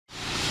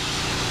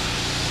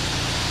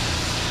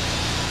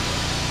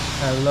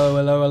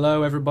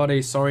Hello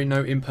everybody. Sorry,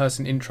 no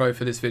in-person intro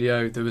for this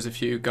video. There was a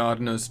few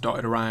gardeners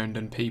dotted around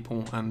and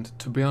people, and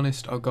to be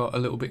honest, I got a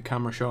little bit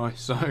camera shy,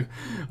 so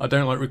I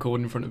don't like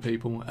recording in front of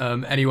people.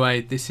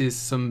 Anyway, this is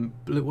some,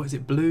 what is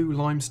it, blue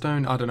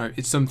limestone? I don't know,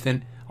 it's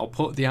something. I'll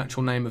put the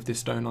actual name of this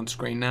stone on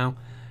screen now.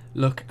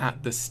 Look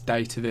at the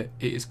state of it.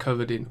 It is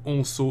covered in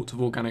all sorts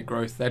of organic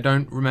growth. I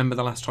don't remember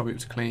the last time it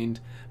was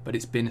cleaned, but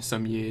it's been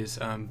some years.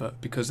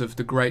 But because of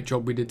the great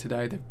job we did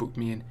today, they've booked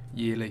me in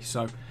yearly.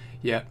 So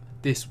yeah,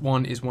 this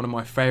one is one of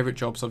my favourite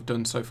jobs I've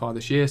done so far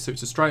this year. So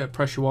it's a straight up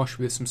pressure wash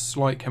with some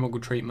slight chemical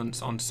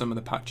treatments on some of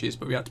the patches,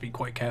 but we had to be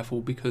quite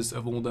careful because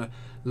of all the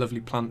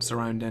lovely plants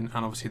surrounding,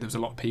 and obviously there was a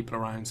lot of people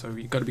around, so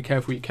you've got to be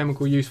careful with your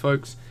chemical use,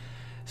 folks.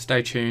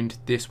 Stay tuned,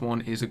 this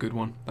one is a good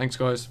one. Thanks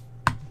guys.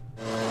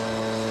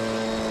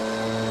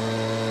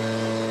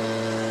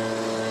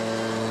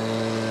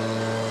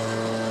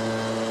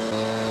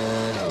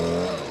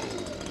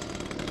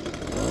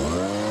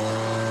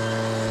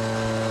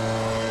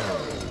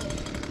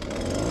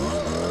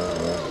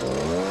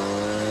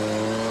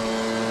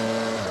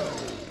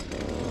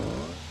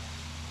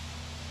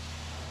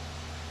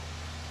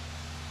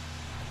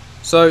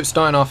 So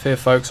starting off here,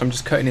 folks, I'm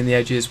just cutting in the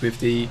edges with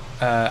the,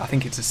 I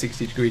think it's a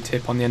 60-degree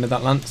tip on the end of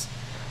that lance.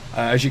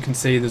 As you can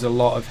see, there's a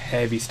lot of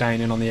heavy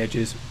staining on the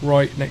edges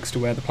right next to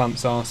where the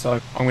plants are,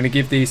 so I'm going to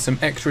give these some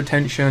extra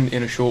attention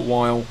in a short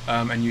while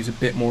and use a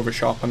bit more of a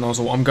sharper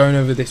nozzle. I'm going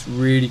over this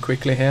really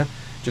quickly here,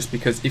 just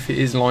because if it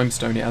is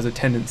limestone, it has a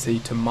tendency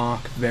to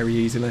mark very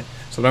easily,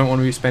 so I don't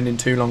want to be spending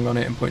too long on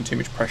it and putting too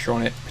much pressure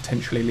on it,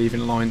 potentially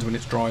leaving lines when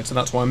it's dried. So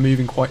that's why I'm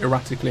moving quite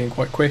erratically and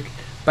quite quick.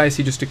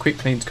 Basically just a quick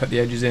clean to cut the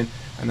edges in,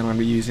 and then I'm going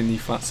to be using the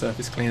flat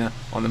surface cleaner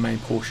on the main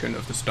portion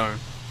of the stone.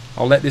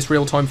 I'll let this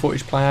real-time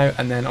footage play out,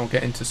 and then I'll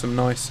get into some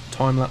nice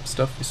time-lapse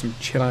stuff with some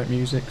chill-out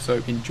music,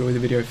 so enjoy the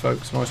video,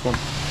 folks. Nice one.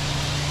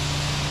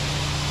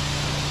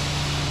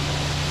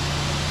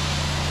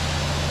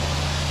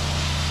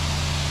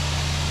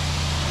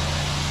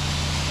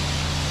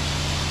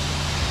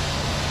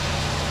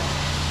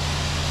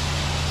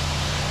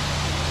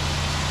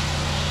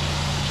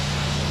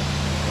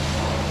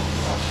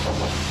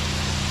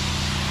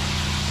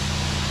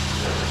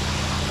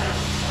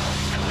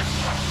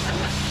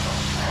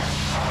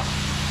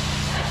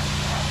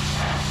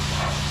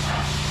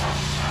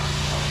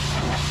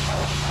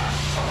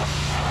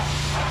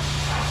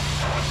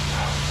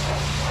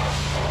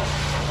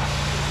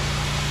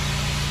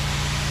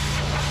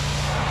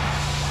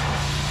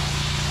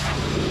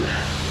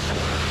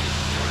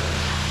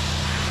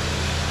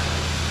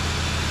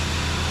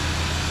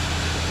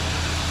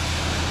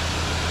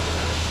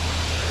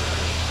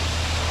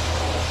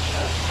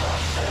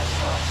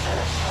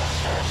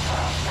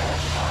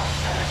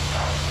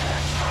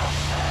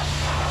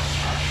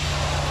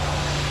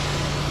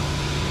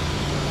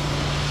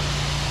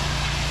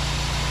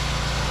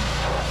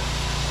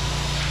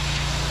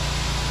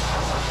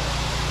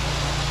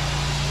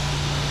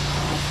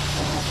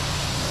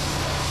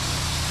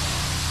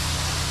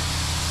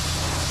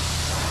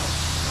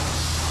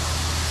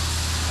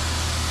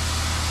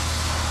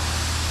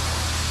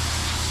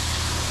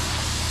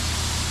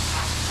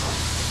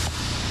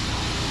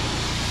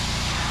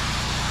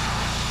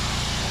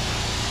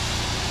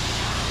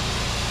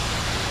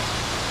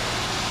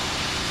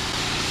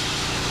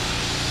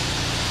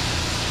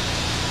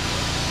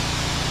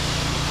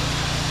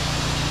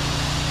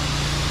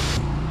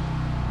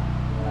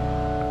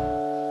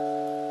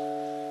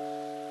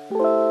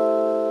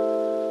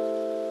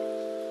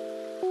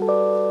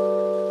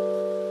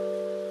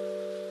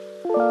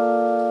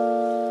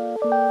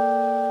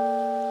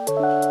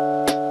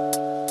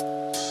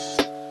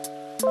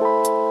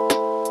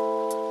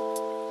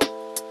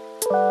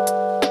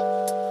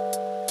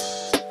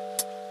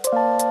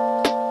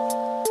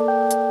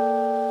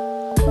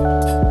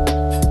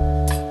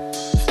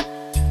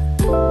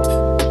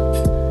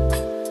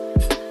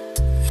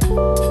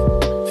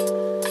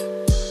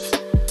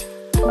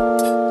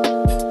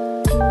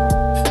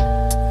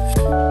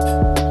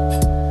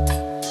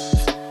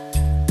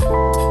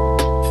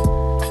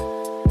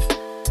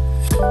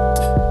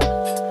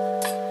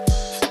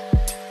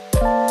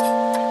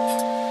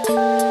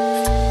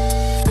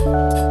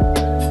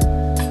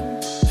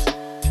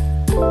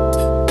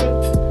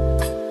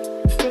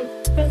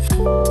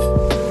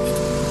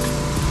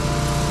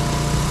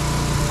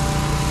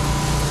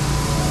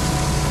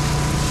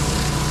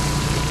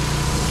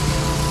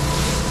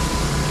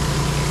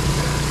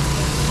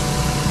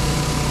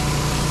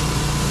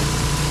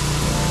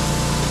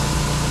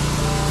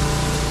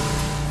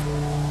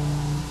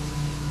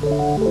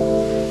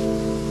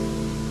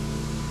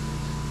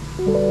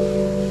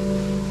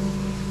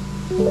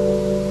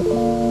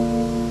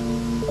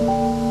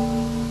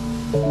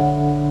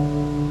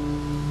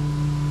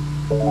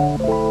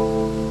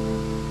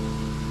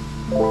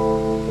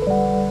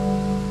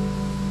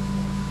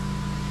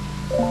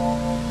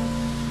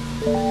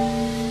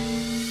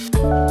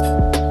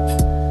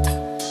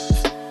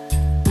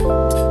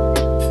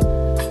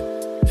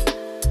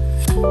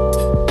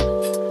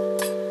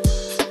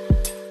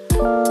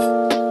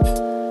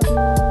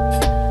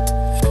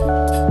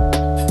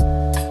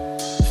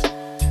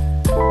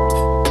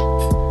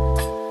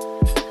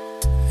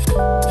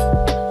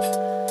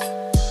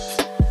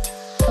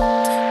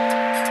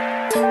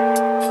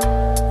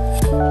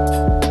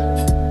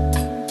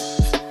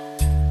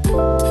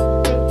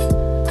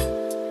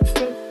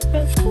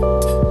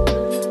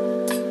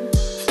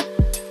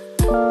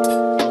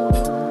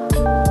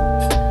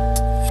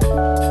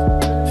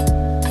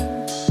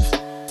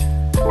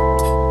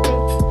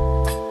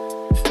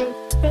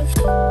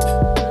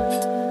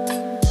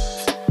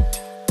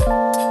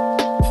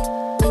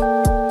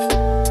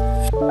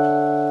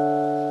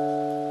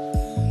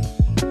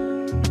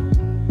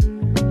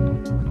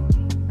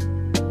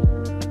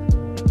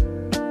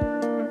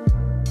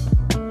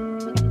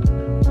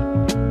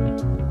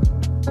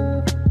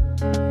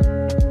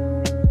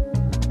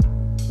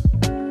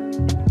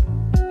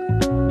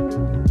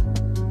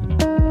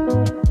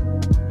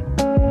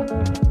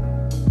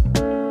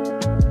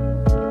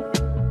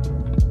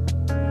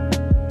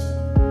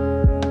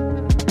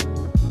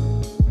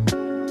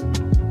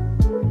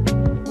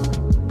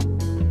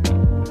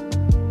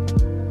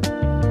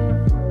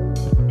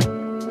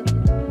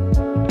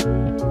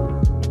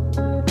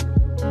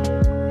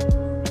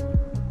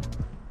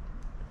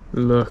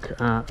 Look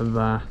at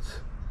that.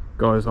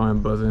 Guys, I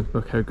am buzzing.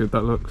 Look how good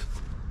that looks.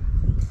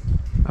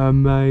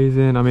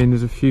 Amazing. I mean,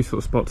 there's a few sort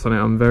of spots on it.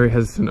 I'm very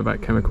hesitant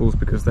about chemicals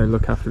because they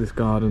look after this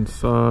garden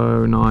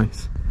so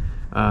nice.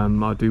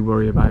 I do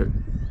worry about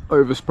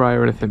overspray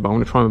or anything, but I'm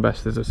going to try my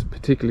best. There's a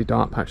particularly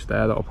dark patch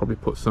there that I'll probably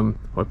put some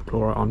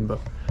hypochlorite on, but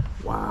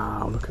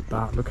wow, look at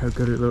that. Look how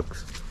good it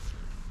looks.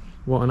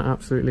 What an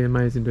absolutely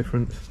amazing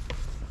difference.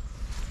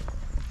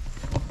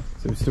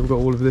 So we've still got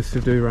all of this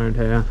to do around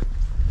here.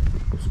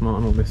 We'll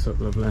smarten all this up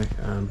lovely,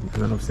 and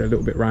then obviously a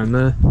little bit around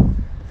there.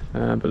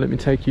 But let me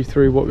take you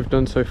through what we've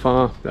done so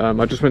far.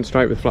 I just went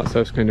straight with flat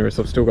surface cleaner,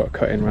 so I've still got to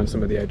cut in around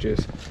some of the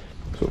edges,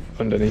 sort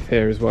of underneath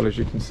here as well, as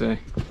you can see.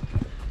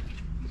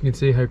 You can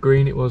see how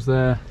green it was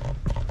there.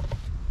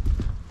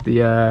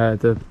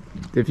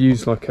 They've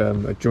used like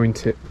a joint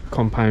tip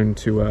compound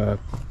to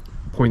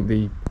point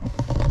the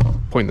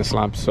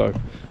slabs, so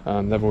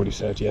they've already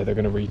said yeah they're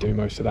going to redo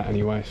most of that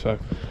anyway. So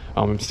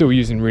I'm still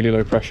using really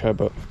low pressure,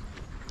 but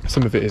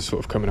some of it is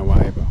sort of coming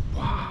away. But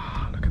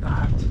wow, look at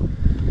that.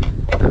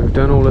 And we've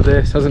done all of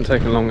this. Hasn't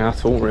taken long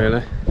at all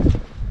really.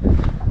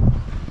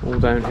 All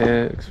down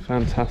here, it looks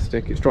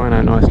fantastic. It's drying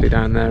out nicely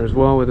down there as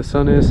well where the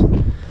sun is.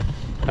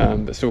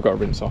 But still got to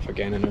rinse off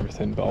again and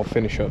everything. But I'll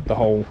finish up the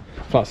whole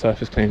flat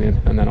surface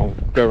cleaning, and then I'll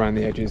go around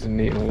the edges and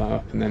neaten all that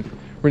up, and then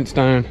rinse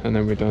down, and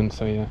then we're done.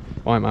 So yeah,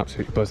 I'm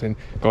absolutely buzzing.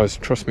 Guys,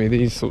 trust me,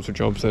 these sorts of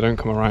jobs, they don't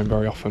come around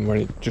very often where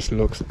it just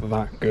looks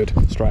that good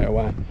straight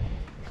away.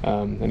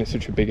 And it's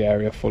such a big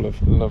area full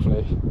of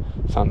lovely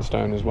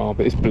sandstone as well,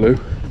 but it's blue.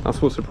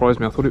 That's what surprised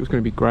me. I thought it was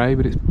going to be grey,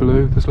 but it's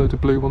blue. There's loads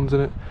of blue ones in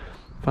it.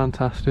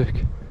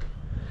 Fantastic.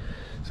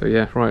 So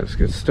yeah, right, let's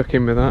get stuck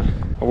in with that.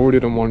 I've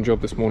already done one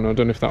job this morning. I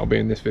don't know if that'll be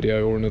in this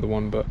video or another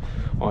one, but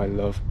I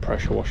love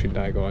pressure washing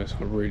day, guys.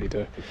 I really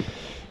do.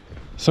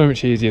 So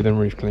much easier than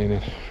roof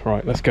cleaning.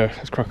 Right, let's go.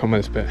 Let's crack on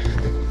with this bit.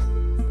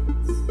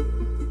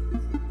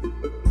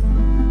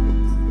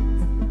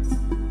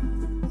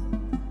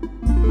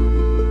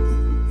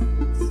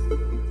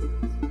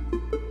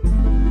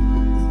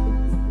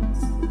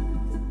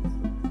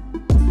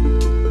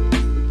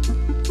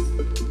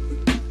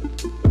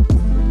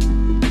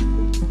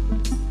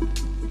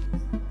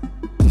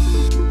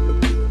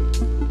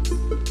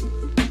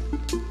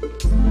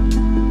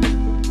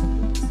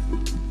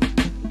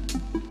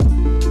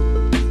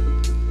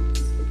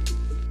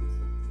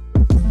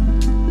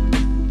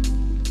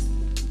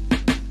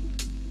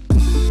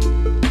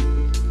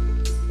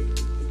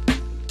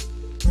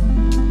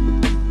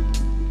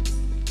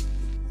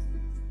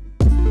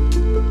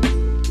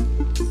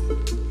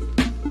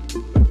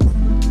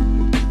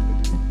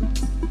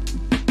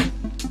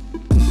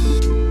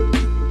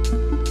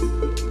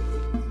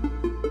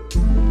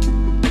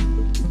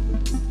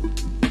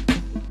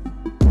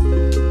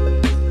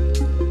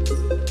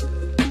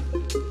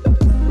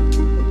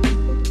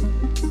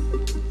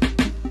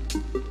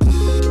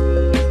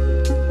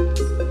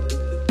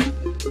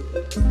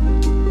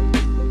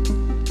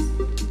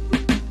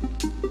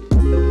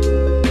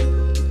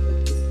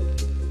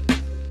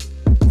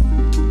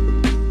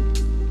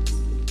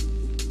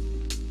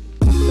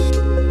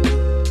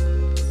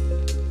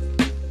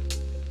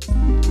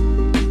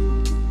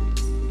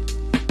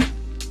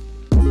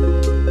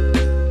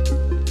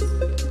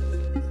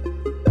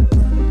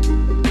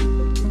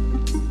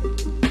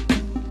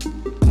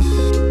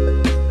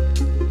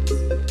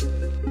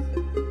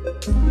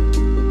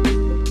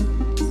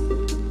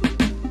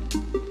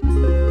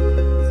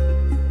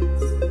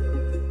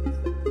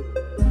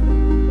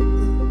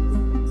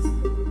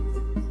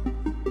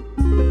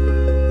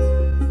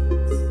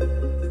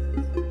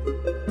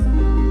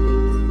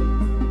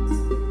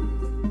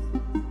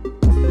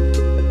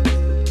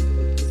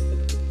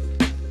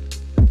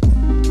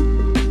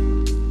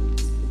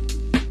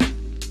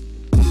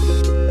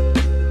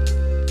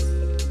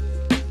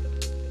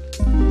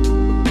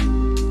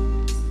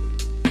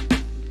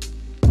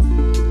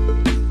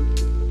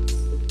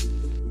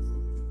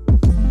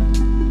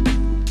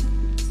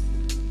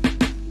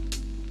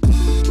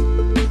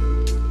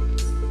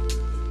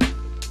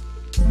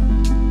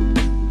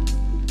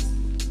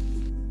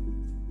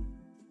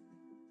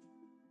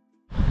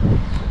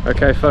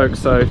 Okay folks,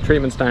 so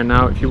treatment's down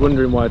now. If you're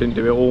wondering why I didn't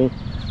do it all,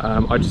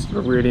 I just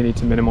really need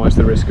to minimise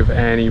the risk of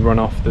any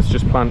runoff. There's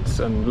just plants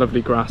and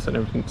lovely grass and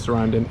everything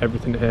surrounding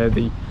everything here.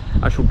 The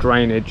actual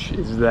drainage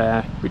is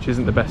there, which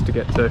isn't the best to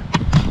get to.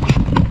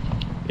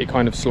 It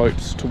kind of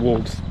slopes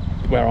towards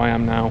where I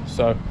am now,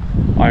 so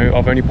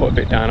I've only put a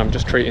bit down. I'm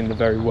just treating the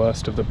very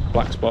worst of the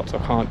black spots.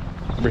 I can't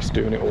risk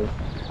doing it all.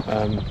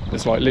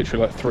 There's like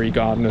literally like 3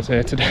 gardeners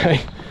here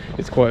today.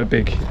 It's quite a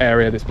big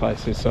area this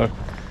place is, so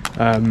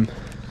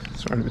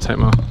sorry, let me take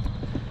my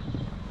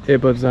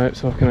earbuds out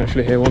so I can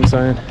actually hear what I'm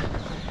saying.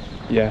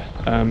 Yeah,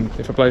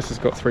 if a place has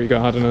got 3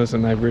 gardeners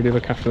and they really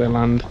look after their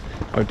land,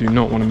 I do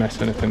not want to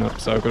mess anything up,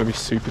 so I've got to be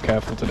super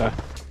careful today.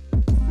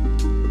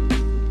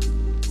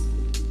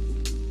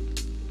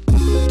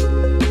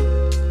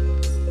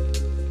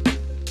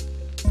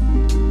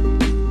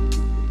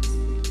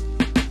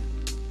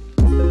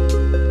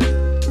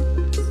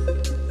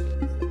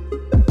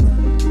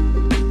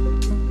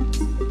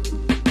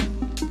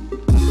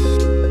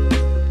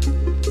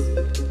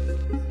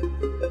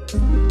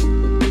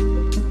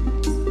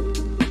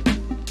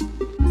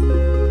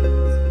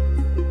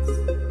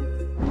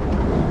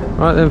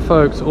 Right then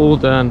folks, all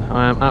done.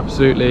 I am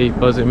absolutely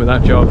buzzing with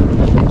that job.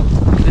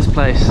 This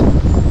place,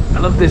 I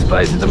love this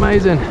place, it's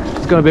amazing.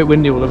 It's got a bit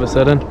windy all of a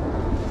sudden.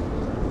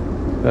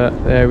 But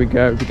there we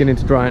go, beginning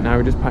to dry out now,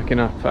 we're just packing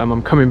up.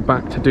 I'm coming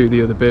back to do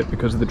the other bit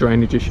because of the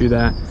drainage issue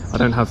there. I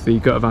don't have the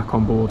gutter vac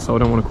on board, so I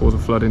don't want to cause a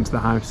flood into the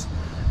house.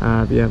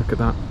 But yeah, look at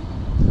that.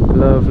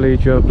 Lovely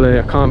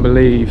jubbly. I can't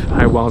believe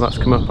how well that's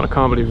come up, and I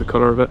can't believe the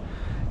colour of it.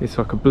 It's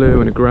like a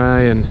blue and a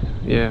grey, and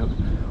yeah,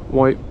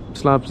 white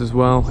slabs as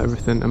well,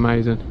 everything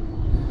amazing.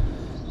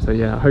 So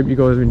yeah, I hope you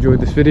guys have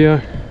enjoyed this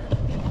video.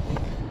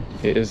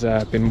 It has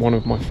been one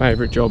of my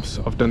favourite jobs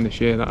I've done this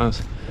year, that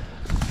has.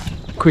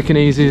 Quick and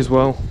easy as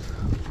well.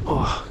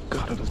 Oh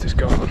god, I love this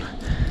garden.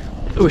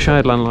 I wish I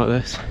had land like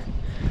this.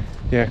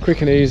 Yeah, quick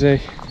and easy,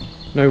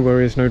 no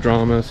worries, no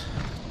dramas,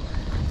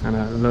 and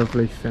a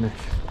lovely finish.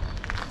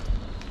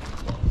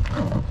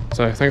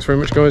 So thanks very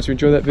much guys, if you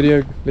enjoyed that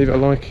video, leave it a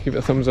like, give it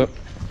a thumbs up,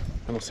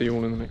 and I'll see you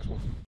all in the next one.